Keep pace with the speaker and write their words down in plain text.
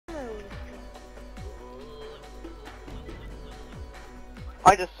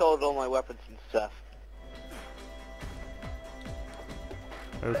I just sold all my weapons and stuff.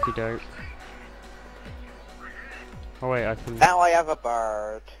 Okie doke. Oh wait, I can... Now I have a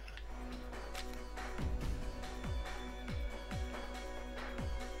bird.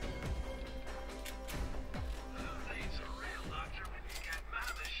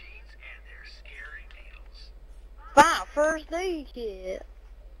 Wow, first aid kit.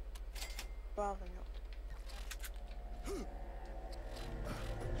 Probably not.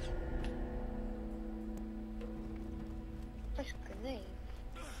 Nice grenade.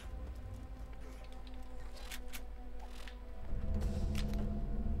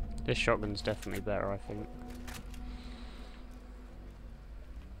 This shotgun's definitely better, I think.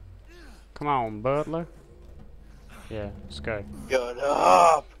 Come on, butler. Yeah, let's go. Shut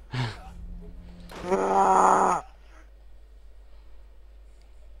up!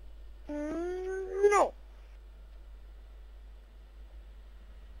 No!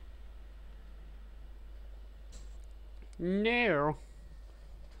 No.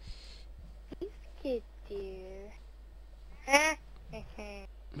 Get there.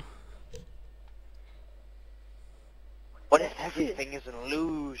 What if everything is an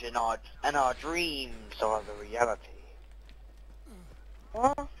illusion and our dreams are the reality?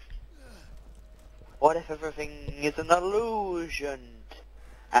 What? What if everything is an illusion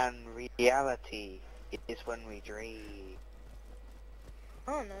and reality is when we dream?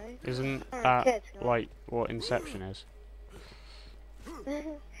 I don't know. Isn't I don't that care to know. like what Inception is?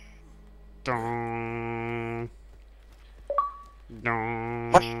 Dun,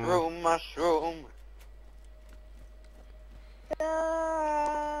 dun. Mushroom, mushroom.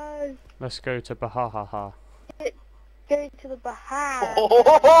 Let's go to Bahahaha. Go to the Bahamas.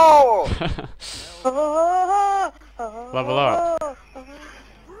 Oh! Level up.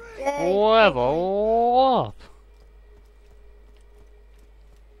 Yay. Level up.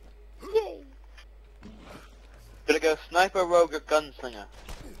 Yay. Gonna go sniper, rogue, or gunslinger.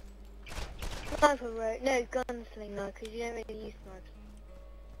 Sniper rogue. No, gunslinger, because you don't really use snipers.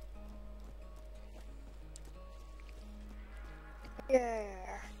 Yeah.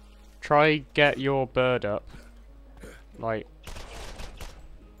 Try get your bird up. Like,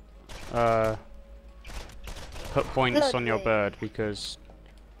 put points on your Bloodwing. bird because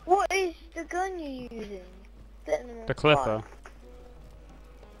What is the gun you're using? Setting them on the clipper. fire.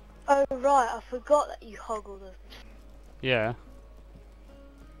 Oh right, I forgot that you hoggle them. Yeah.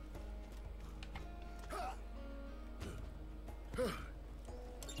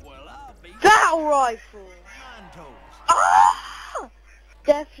 Battle rifle! Ah!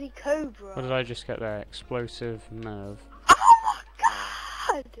 Deathly Cobra. What did I just get there? Explosive nerve. Oh my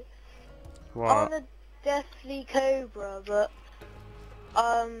god! What? On a Deathly Cobra, but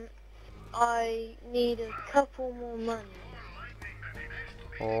I need a couple more money.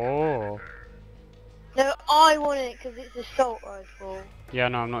 Oh. No, I want it because it's assault rifle. Yeah,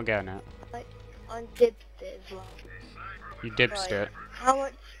 no, I'm not getting it. I dipped it as well. You dipsed Right. it. How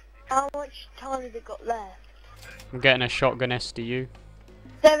much time has it got left? I'm getting a shotgun SDU.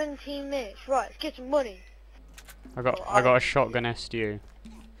 17 minutes. Right, let's get some money. I got a shotgun SDU.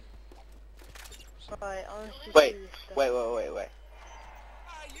 Right, I was just Wait, do this stuff. wait.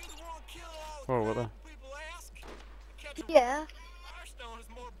 Whoa, what the? Yeah.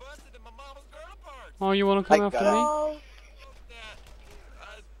 Oh, you wanna come I after got it. me? Oh,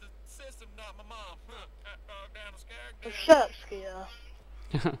 oh, shut up, Scooter.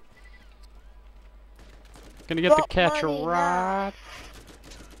 Gonna get the Drop catch money right.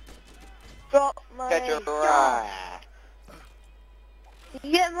 Drop money. Get your right.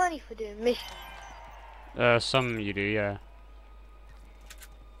 You get money for doing missions. Some you do, yeah.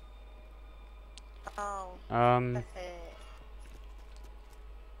 Oh, Um, okay.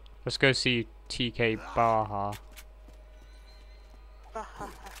 let's go see TK Baha. Ha ha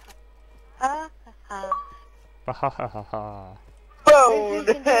ha ha. Bahahaha. Oh, If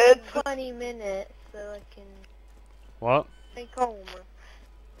the we can do head. it in 20 minutes, so I can What? take home.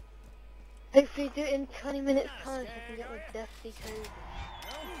 Hopefully do it in 20 minutes time so I can get my Deathly Cobra.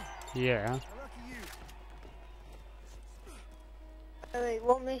 Yeah. Oh wait,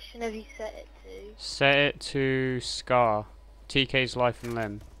 what mission have you set it to? Set it to Skar. TK's life and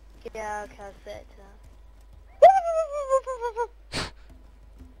limb. Yeah, okay, I'll set it to that.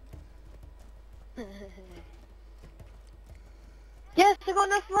 Yes, I got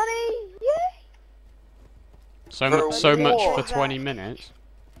enough money! Yay! So much war. for 20 minutes.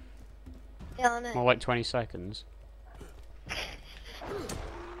 Yeah, I know. More like 20 seconds.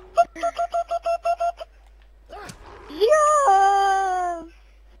 Yeah!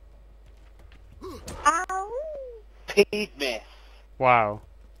 Ow! Pig myth. Wow.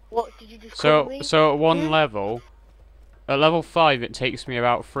 What did you just call me? So at one level, at level 5 it takes me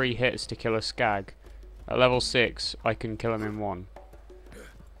about 3 hits to kill a skag. At level 6 I can kill him in 1.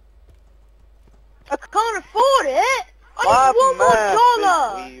 I can't afford it! I need $1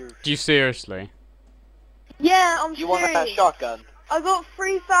 more! Weird. Do you seriously? Yeah, I'm Do you want that serious. shotgun? I got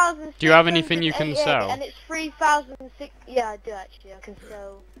 3,000. Do you have anything you can sell? And it's 3,006. Yeah, I do actually. I can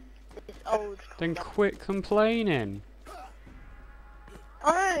sell this old. Then quit complaining.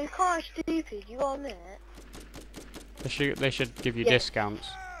 I know, it's kind of stupid. You got a minute? They should give you Yeah. discounts.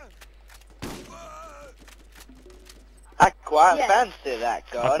 I quite Yeah. fancy that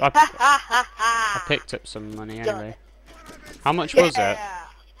gun. I picked up some money anyway. How much was it?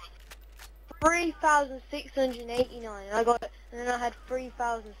 3,689. And then I had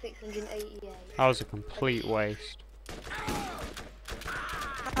 3,688. That was a complete waste.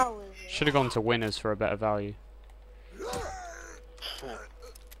 How was it? Should have gone to winners for a better value.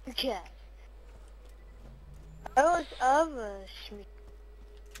 Who cares? I was other.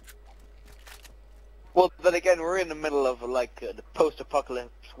 Well, then again, we're in the middle of like the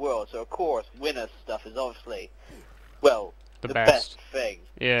post-apocalypse world, so of course, winner stuff is obviously, well, The the best. best thing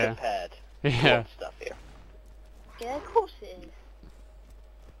Yeah. compared Yeah. to stuff here. Yeah, of course it is.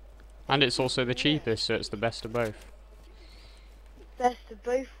 And it's also the cheapest, so it's the best of both. Best of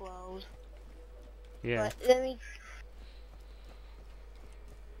both worlds. Yeah. Right, let me.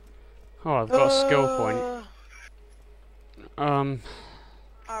 Oh, I've got a skill point.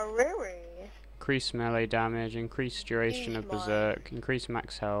 Really? Increase melee damage, increase duration of Use mine. berserk, increase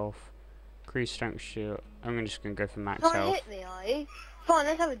max health, increase strength shield. I'm just gonna go for max Can't health. hit me, are you? Fine,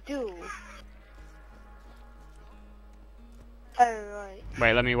 let's have a duel. Oh, right.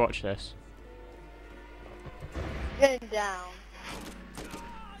 Wait, let me watch this. Going down.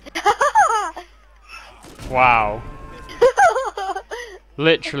 Wow.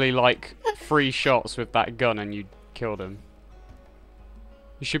 Literally like 3 shots with that gun and you killed him.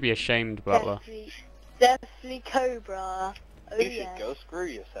 You should be ashamed, Butler. Definitely Cobra. Oh, You yeah. should go screw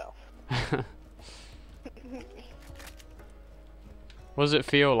yourself. What does it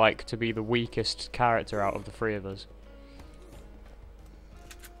feel like to be the weakest character out of the 3 of us?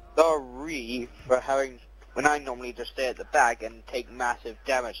 Sorry for having, when I normally just stay at the back and take massive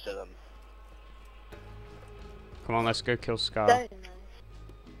damage to them. Come on, let's go kill Skar. Don't know.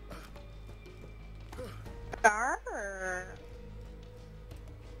 Arr.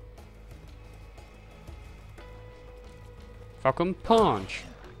 Falcon punch!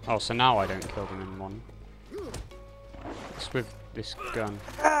 Oh, so now I don't kill them in 1. It's with this gun.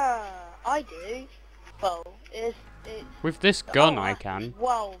 I do. Well, it's With this gun oh, I can.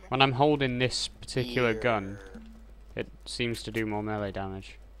 Well, When I'm holding this particular Here. gun, it seems to do more melee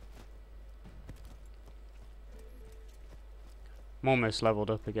damage. I'm almost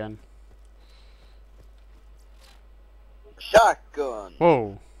leveled up again. Shotgun!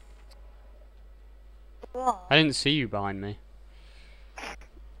 Whoa! what? I didn't see you behind me.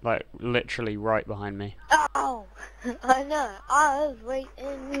 Like, literally right behind me. Oh, I know. I was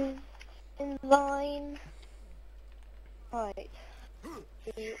waiting in line. Right.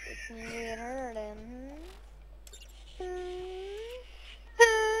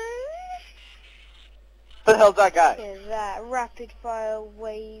 What the hell's that guy? Look at that rapid fire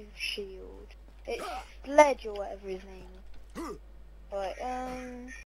wave shield. It's Sledge or whatever his name is. Right,